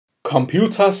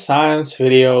Computer science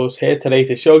videos here today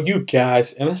to show you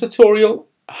guys in this tutorial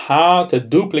how to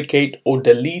duplicate or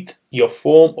delete your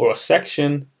form or a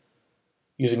section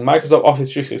using Microsoft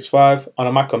Office 365 on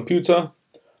a Mac computer.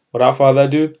 Without further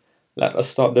ado, let us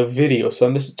start the video. So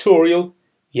in this tutorial,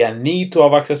 you need to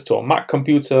have access to a Mac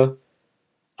computer,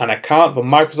 an account for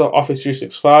Microsoft Office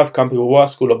 365, Company Work,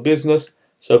 School of Business.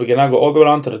 So we can now go all the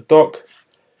way down to the dock,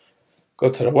 go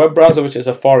to the web browser, which is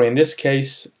Safari in this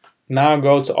case. Now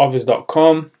go to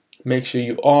office.com, make sure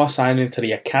you are signed into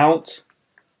the account.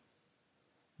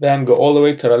 Then go all the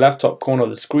way to the left top corner of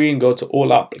the screen, go to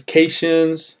all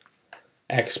applications,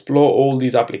 explore all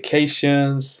these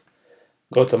applications,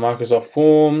 go to Microsoft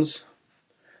Forms,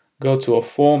 go to a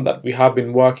form that we have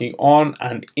been working on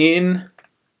and in.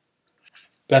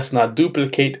 Let's now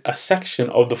duplicate a section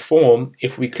of the form.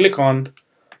 If we click on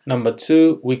number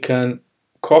 2, we can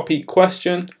copy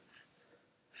question,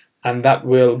 and that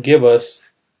will give us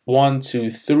 1, 2,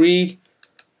 3.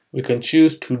 We can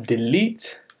choose to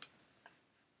delete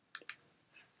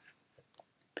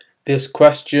this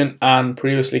question and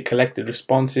previously collected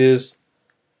responses.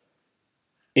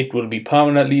 It will be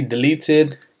permanently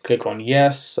deleted. Click on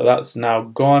yes, so that's now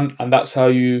gone, and that's how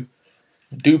you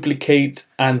duplicate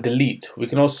and delete. We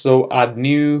can also add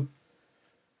new,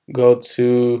 go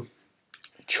to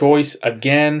choice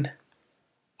again,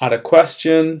 add a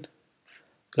question.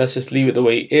 Let's just leave it the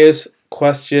way it is.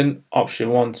 Question, option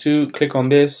 1, 2. Click on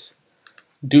this,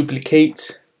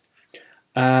 duplicate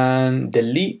and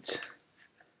delete.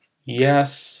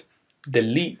 Yes,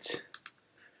 delete.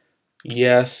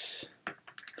 Yes.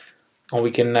 And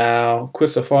we can now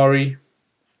quit Safari,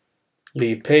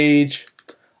 leave page.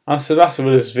 And so that's it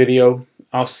for this video.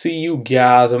 I'll see you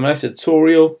guys on my next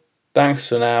tutorial. Thanks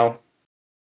for now.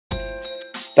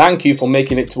 Thank you for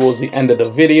making it towards the end of the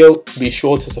video. Be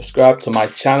sure to subscribe to my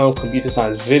channel, Computer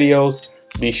Science Videos.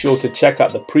 Be sure to check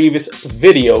out the previous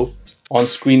video on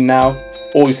screen now,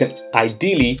 or you can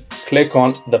ideally click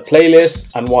on the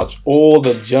playlist and watch all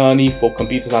the journey for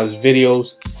computer science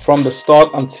videos from the start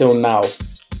until now.